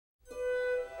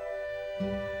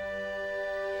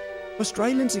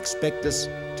Australians expect us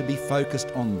to be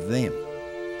focused on them.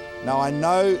 Now, I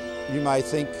know you may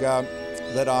think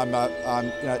that I'm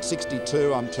at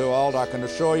 62, I'm too old. I can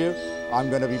assure you I'm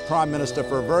going to be Prime Minister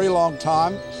for a very long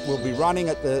time. We'll be running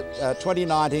at the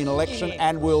 2019 election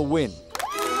and we'll win.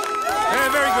 Yeah,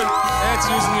 very good. That's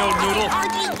using the old noodle.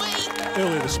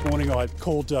 Earlier this morning I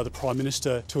called the Prime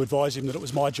Minister to advise him that it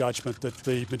was my judgment that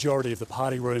the majority of the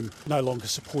party room no longer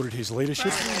supported his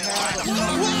leadership.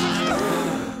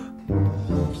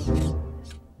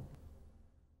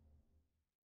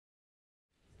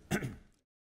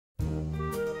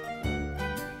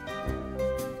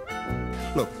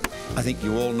 Look, I think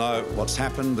you all know what's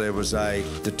happened. There was a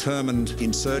determined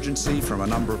insurgency from a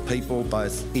number of people,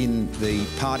 both in the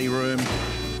party room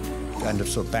and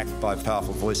sort of backed by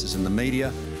powerful voices in the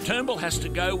media. Turnbull has to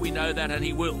go, we know that, and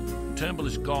he will. Turnbull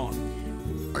is gone.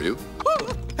 Are you?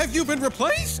 Have you been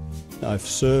replaced? I've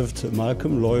served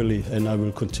Malcolm loyally and I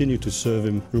will continue to serve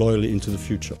him loyally into the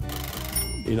future.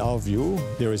 In our view,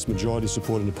 there is majority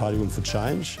support in the party room for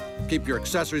change. Keep your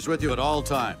accessories with you at all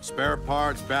times. Spare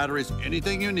parts, batteries,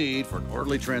 anything you need for an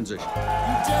orderly transition. You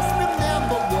just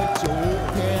remember what your old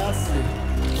past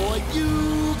said. Boy,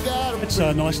 you gotta... It's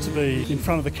nice to be in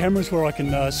front of the cameras where I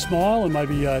can smile and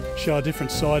maybe show a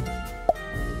different side.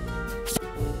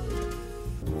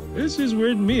 This is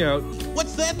weirding me out.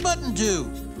 What's that button do?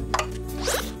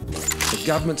 The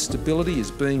government's stability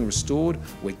is being restored.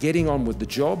 We're getting on with the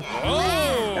job. Oh!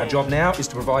 Our job now is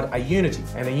to provide a unity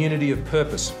and a unity of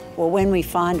purpose. Well, when we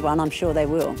find one, I'm sure they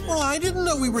will. Well, I didn't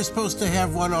know we were supposed to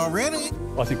have one already.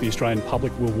 I think the Australian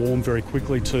public will warm very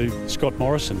quickly to Scott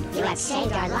Morrison. You have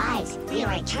saved our lives. We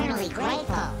are eternally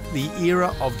grateful. The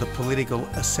era of the political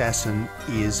assassin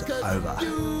is over.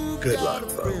 Good luck,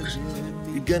 folks.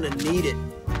 You're gonna need it.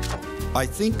 I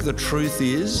think the truth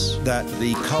is that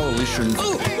the coalition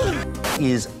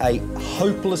is a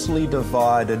hopelessly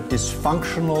divided,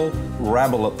 dysfunctional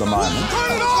rabble at the moment.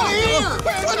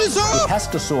 What is up? It has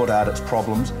to sort out its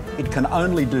problems. It can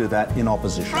only do that in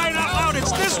opposition. Right out loud,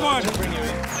 it's this one!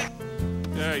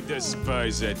 I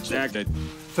despise that jacket.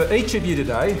 For each of you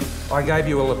today, I gave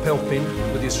you a lapel pin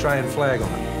with the Australian flag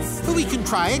on it. Well, we can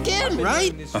try again,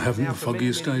 right? I haven't the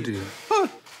foggiest idea.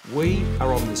 We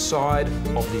are on the side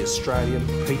of the Australian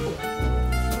people.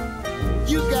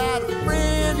 You got it.